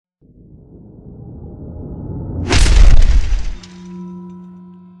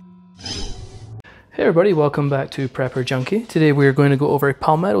Hey everybody, welcome back to Prepper Junkie. Today we are going to go over a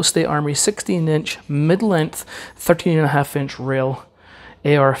Palmetto State Armory 16-inch mid-length 13.5-inch rail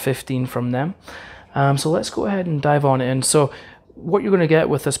AR-15 from them. So let's go ahead and dive on in. So what you're going to get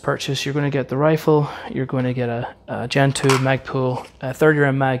with this purchase, you're going to get the rifle, you're going to get a Gen 2 Magpul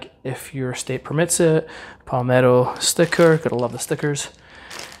 30 mag if your state permits it, Palmetto sticker, gotta love the stickers,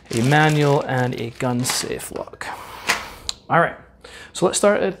 a manual, and a gun safe lock. Alright. So let's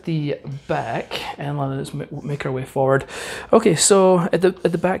start at the back and let us make our way forward. Okay, so at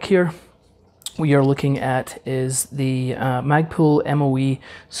the back here, we are looking at is the Magpul MOE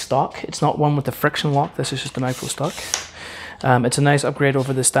stock. It's not one with the friction lock. This is just the Magpul stock. It's a nice upgrade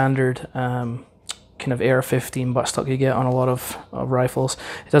over the standard kind of AR-15 buttstock you get on a lot of rifles.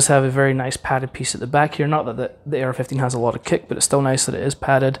 It does have a very nice padded piece at the back here. Not that the AR-15 has a lot of kick, but it's still nice that it is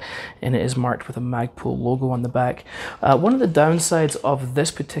padded and it is marked with a Magpul logo on the back. One of the downsides of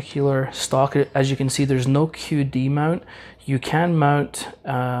this particular stock, as you can see, there's no QD mount. You can mount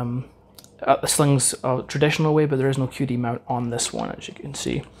the slings a traditional way, but there is no QD mount on this one, as you can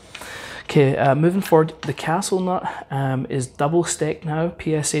see. Okay, moving forward, the castle nut is double staked now.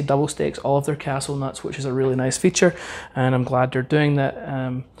 PSA double stakes all of their castle nuts, which is a really nice feature, and I'm glad they're doing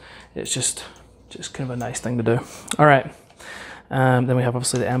that. It's just kind of a nice thing to do. All right, then we have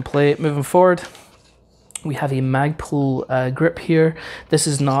obviously the end plate. Moving forward, we have a Magpul grip here. This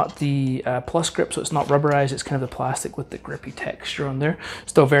is not the plus grip, so it's not rubberized. It's kind of the plastic with the grippy texture on there.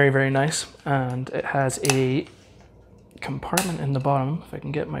 Still very, very nice, and it has a compartment in the bottom. If I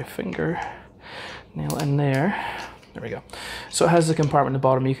can get my finger nail in there. There we go. So it has a compartment in the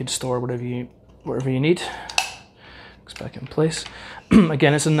bottom. You can store whatever you need. Goes back in place.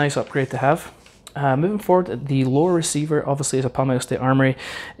 Again, it's a nice upgrade to have. Moving forward, the lower receiver obviously is a Palmetto State Armory.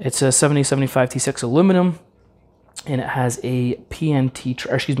 It's a 7075 T6 aluminum, and it has a PNT,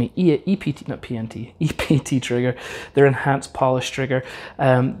 or excuse me, EPT, not PNT, EPT trigger. They're enhanced polish trigger.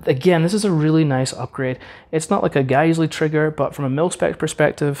 Again, this is a really nice upgrade. It's not like a Geisley trigger, but from a mil-spec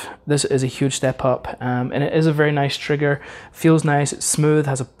perspective, this is a huge step up. And it is a very nice trigger. Feels nice, it's smooth,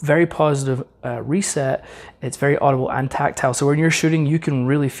 has a very positive reset. It's very audible and tactile. So when you're shooting, you can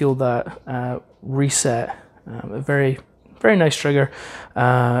really feel that reset. A very, very nice trigger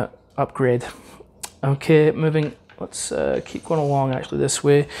upgrade. Okay, moving. Let's keep going along actually this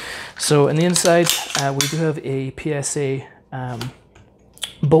way. So in the inside, we do have a PSA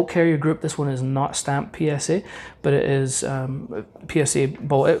bolt carrier group. This one is not stamped PSA, but it is PSA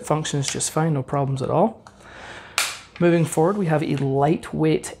bolt. It functions just fine, no problems at all. Moving forward, we have a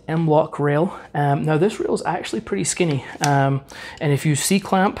lightweight M-Lok rail. Now this rail is actually pretty skinny, and if you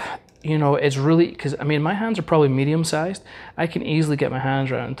C-clamp, you know, it's really, because I mean my hands are probably medium sized. I can easily get my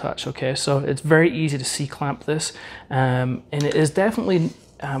hands around and touch. Okay, so it's very easy to C-clamp this, and it is definitely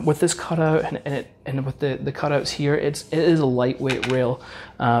with this cutout and with the cutouts here, it is a lightweight rail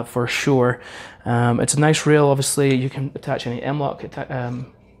for sure. It's a nice rail. Obviously you can attach any M-Lok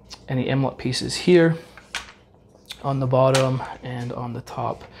pieces here on the bottom and on the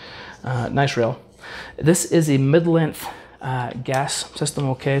top. Nice rail. This is a mid-length gas system.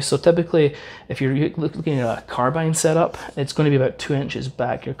 Okay, so typically if you're looking at a carbine setup, it's going to be about 2 inches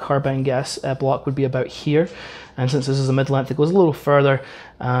back. Your carbine gas block would be about here, and since this is a mid-length, it goes a little further.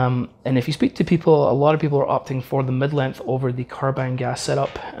 And if you speak to people, a lot of people are opting for the mid-length over the carbine gas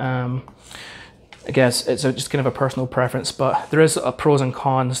setup. I guess it's just kind of a personal preference, but there is a pros and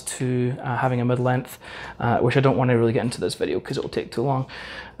cons to having a mid-length, which I don't want to really get into this video because it will take too long.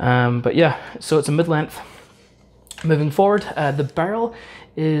 But yeah, so it's a mid-length. Moving forward, the barrel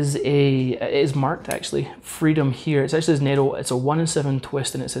is marked actually Freedom here. It actually says Nato. It's a 1-in-7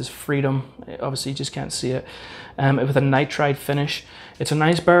 twist, and it says Freedom. Obviously, you just can't see it. With a Nitride finish. It's a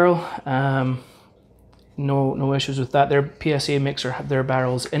nice barrel. No issues with that. Their PSA makes their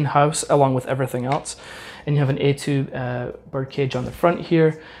barrels in-house along with everything else. And you have an A2 bird cage on the front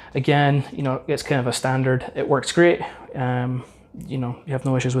here. Again, you know, it's kind of a standard. It works great. You know, you have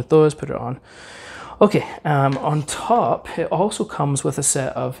no issues with those. Put it on. Okay, on top, it also comes with a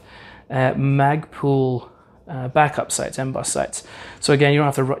set of Magpul backup sights, M-Bus sights. So again, you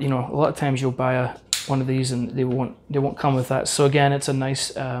don't have to, you know, a lot of times you'll buy one of these and they won't come with that. So again, it's a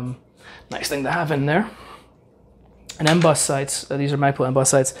nice nice thing to have in there. And M-Bus sights, these are Magpul M-Bus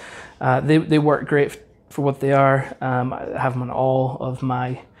sights. They work great for what they are. I have them on all of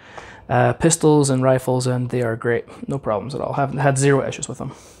my pistols and rifles, and they are great. No problems at all. Haven't had zero issues with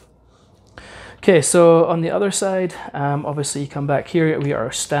them. Okay, so on the other side, obviously you come back here, we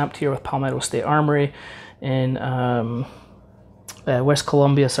are stamped here with Palmetto State Armory in West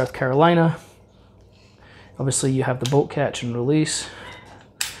Columbia, South Carolina. Obviously you have the bolt catch and release.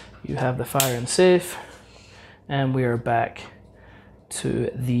 You have the fire and safe, and we are back to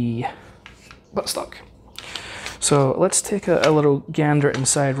the buttstock. So let's take a little gander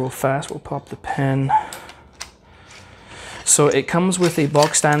inside real fast. We'll pop the pin. So it comes with a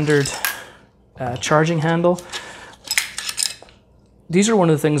box standard charging handle. These are one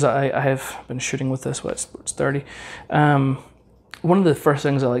of the things that I have been shooting with this. Well, it's dirty. One of the first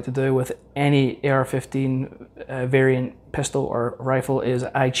things I like to do with any AR-15 variant pistol or rifle is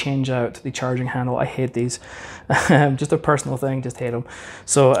I change out the charging handle. I hate these. Just a personal thing, just hate them.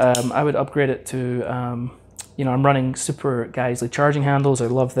 So I would upgrade it to, you know, I'm running Super Geissele charging handles. I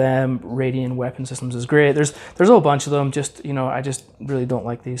love them. Radian Weapon Systems is great. There's a whole bunch of them. Just, you know, I just really don't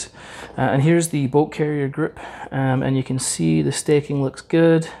like these. And here's the bolt carrier grip. And you can see the staking looks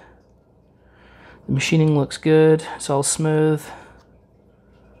good. The machining looks good. It's all smooth.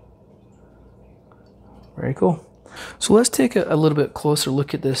 Very cool. So let's take a little bit closer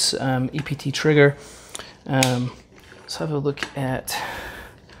look at this EPT trigger. Let's have a look at,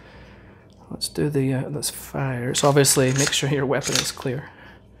 let's do the, let's fire. So obviously make sure your weapon is clear.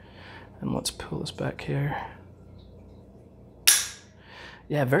 And let's pull this back here.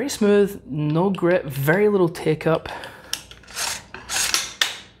 Yeah, very smooth, no grip, very little take up.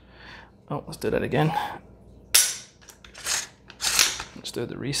 Oh, let's do that again. Let's do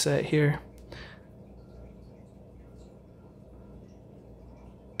the reset here.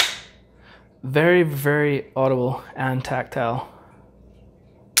 Very, very audible and tactile.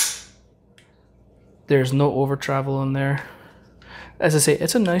 There's no over travel in there. As I say,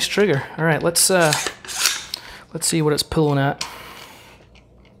 it's a nice trigger. All right, let's see what it's pulling at.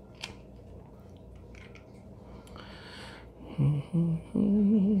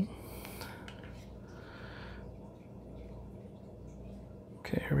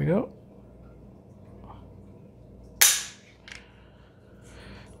 Okay, here we go.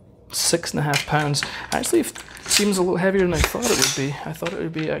 6.5 pounds. Actually, it seems a little heavier than I thought it would be. I thought it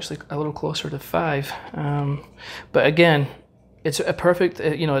would be actually a little closer to 5. But again, it's a perfect,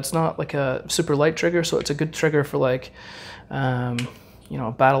 you know, it's not like a super light trigger, so it's a good trigger for like, you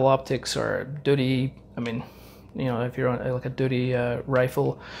know, battle optics or duty. I mean, you know, if you're on like a duty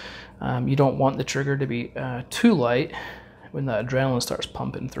rifle, you don't want the trigger to be too light when that adrenaline starts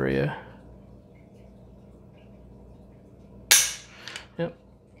pumping through you. Yep,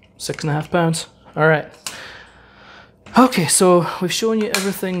 6.5 pounds. All right. Okay, so we've shown you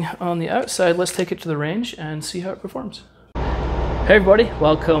everything on the outside. Let's take it to the range and see how it performs. Hey everybody,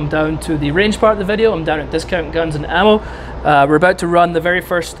 welcome down to the range part of the video. I'm down at Discount Guns and Ammo. We're about to run the very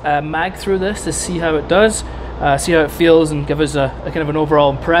first mag through this to see how it does, see how it feels, and give us a kind of an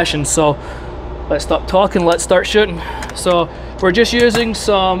overall impression. So let's stop talking, let's start shooting. So we're just using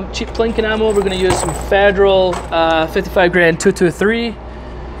some cheap clinking ammo. We're going to use some Federal 55 grain 223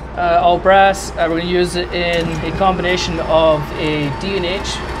 all brass. We're going to use it in a combination of a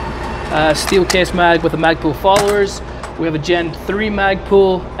D&H steel case mag with a Magpul followers. We have a Gen 3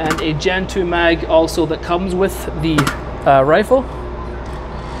 Magpul and a Gen 2 mag also that comes with the rifle.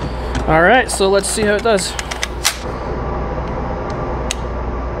 All right, so let's see how it does.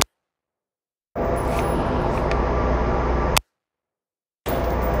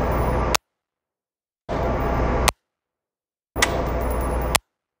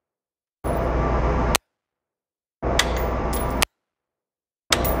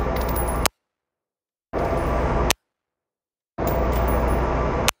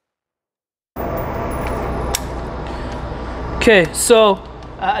 Okay, so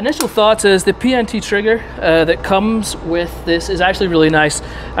initial thoughts is the PNT trigger that comes with this is actually really nice.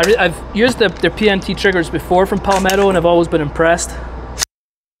 I've used their PNT triggers before from Palmetto and I've always been impressed.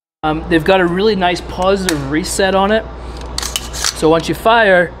 They've got a really nice positive reset on it. So once you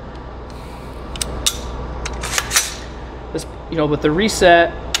fire, this, you know, with the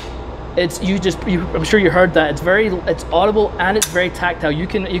reset, it's I'm sure you heard that. It's audible and it's very tactile. You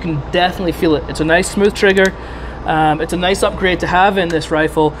can definitely feel it. It's a nice smooth trigger. It's a nice upgrade to have in this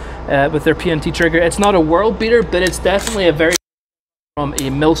rifle with their PNT trigger. It's not a world beater, but it's definitely a very from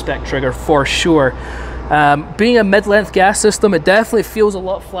a mil-spec trigger for sure. Being a mid-length gas system, it definitely feels a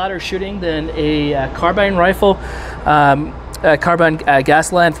lot flatter shooting than a carbine rifle. Carbine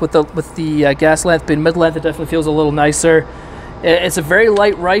gas length with the gas length being mid-length, it definitely feels a little nicer. It's a very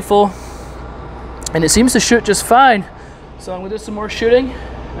light rifle, and it seems to shoot just fine. So I'm gonna do some more shooting,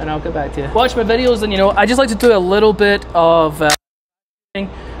 and I'll get back to you. Watch my videos, and you know, I just like to do a little bit of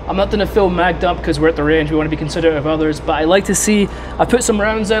I'm not gonna film mag dump because we're at the range, we want to be considerate of others, but I like to see, I put some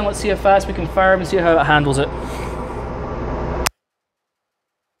rounds in, let's see how fast we can fire them and see how it handles it.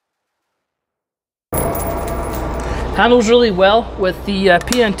 Handles really well with the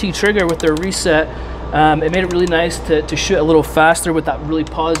PNT trigger with their reset. It made it really nice to shoot a little faster with that really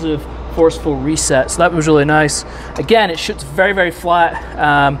positive, forceful reset. So that was really nice. Again, it shoots very, very flat.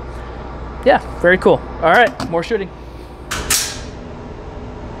 Yeah, very cool. All right, more shooting.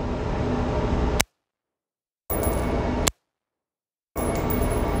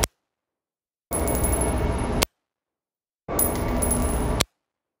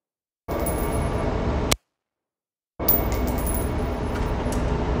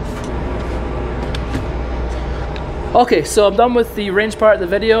 Okay, so I'm done with the range part of the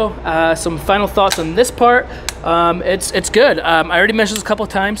video. Some final thoughts on this part. It's good. I already mentioned this a couple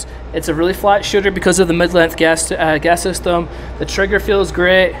of times. It's a really flat shooter because of the mid-length gas system. The trigger feels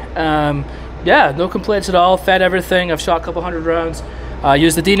great. Yeah, no complaints at all. Fed everything. I've shot a couple hundred rounds. I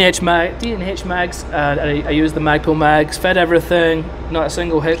used the D&H mags. I used the Magpul mags. Fed everything. Not a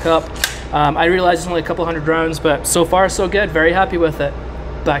single hiccup. I realize it's only a couple hundred rounds, but so far so good. Very happy with it.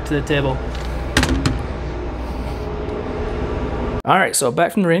 Back to the table. Alright, so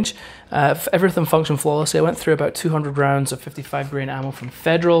back from the range, everything functioned flawlessly. I went through about 200 rounds of 55 grain ammo from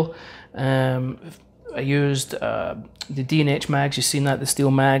Federal. I used the D&H mags, you've seen that, the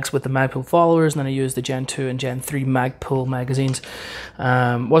steel mags with the Magpul followers, and then I used the Gen 2 and Gen 3 Magpul magazines.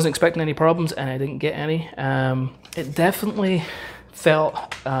 Wasn't expecting any problems, and I didn't get any. It definitely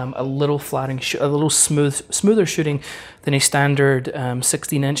felt a little flatting, a little smoother shooting than a standard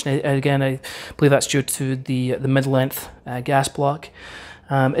 16-inch. And again, I believe that's due to the mid-length gas block.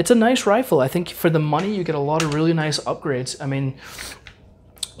 It's a nice rifle. I think for the money, you get a lot of really nice upgrades. I mean,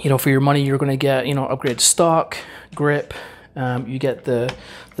 you know, for your money, you're going to get, you know, upgrade stock, grip. You get the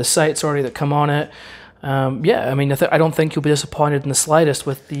sights already that come on it. Yeah, I mean, I don't think you'll be disappointed in the slightest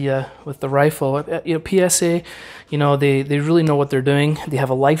with the rifle. You know, PSA, you know, they really know what they're doing. They have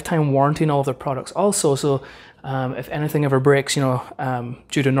a lifetime warranty on all of their products also. So if anything ever breaks, you know,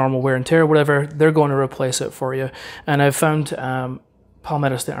 due to normal wear and tear or whatever, they're going to replace it for you. And I've found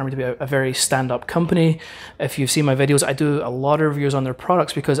Palmetto State Army to be a very stand-up company. If you've seen my videos, I do a lot of reviews on their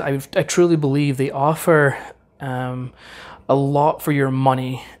products because I truly believe they offer a lot for your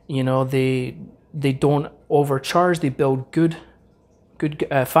money. You know, they don't overcharge. They build good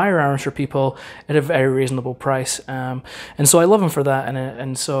firearms for people at a very reasonable price, and so I love them for that.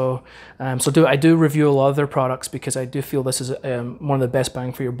 I do review a lot of their products because I do feel this is one of the best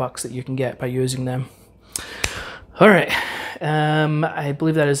bang for your bucks that you can get by using them. All right, I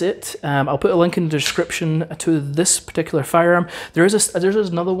believe that is it. I'll put a link in the description to this particular firearm. There's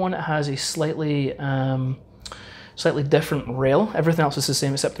another one that has a slightly different rail. Everything else is the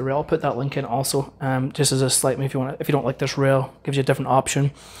same except the rail. I'll put that link in also, just as a slight, if you don't like this rail, gives you a different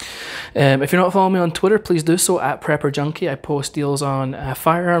option. If you're not following me on Twitter, please do so at Prepper Junkie. I post deals on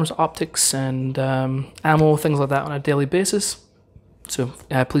firearms, optics, and ammo, things like that on a daily basis. So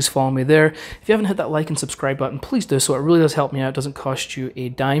please follow me there. If you haven't hit that like and subscribe button, please do so. It really does help me out. It doesn't cost you a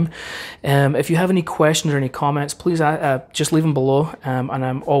dime. If you have any questions or any comments, please just leave them below, and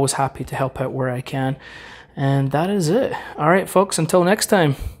I'm always happy to help out where I can. And that is it. All right, folks, until next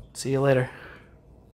time, see you later.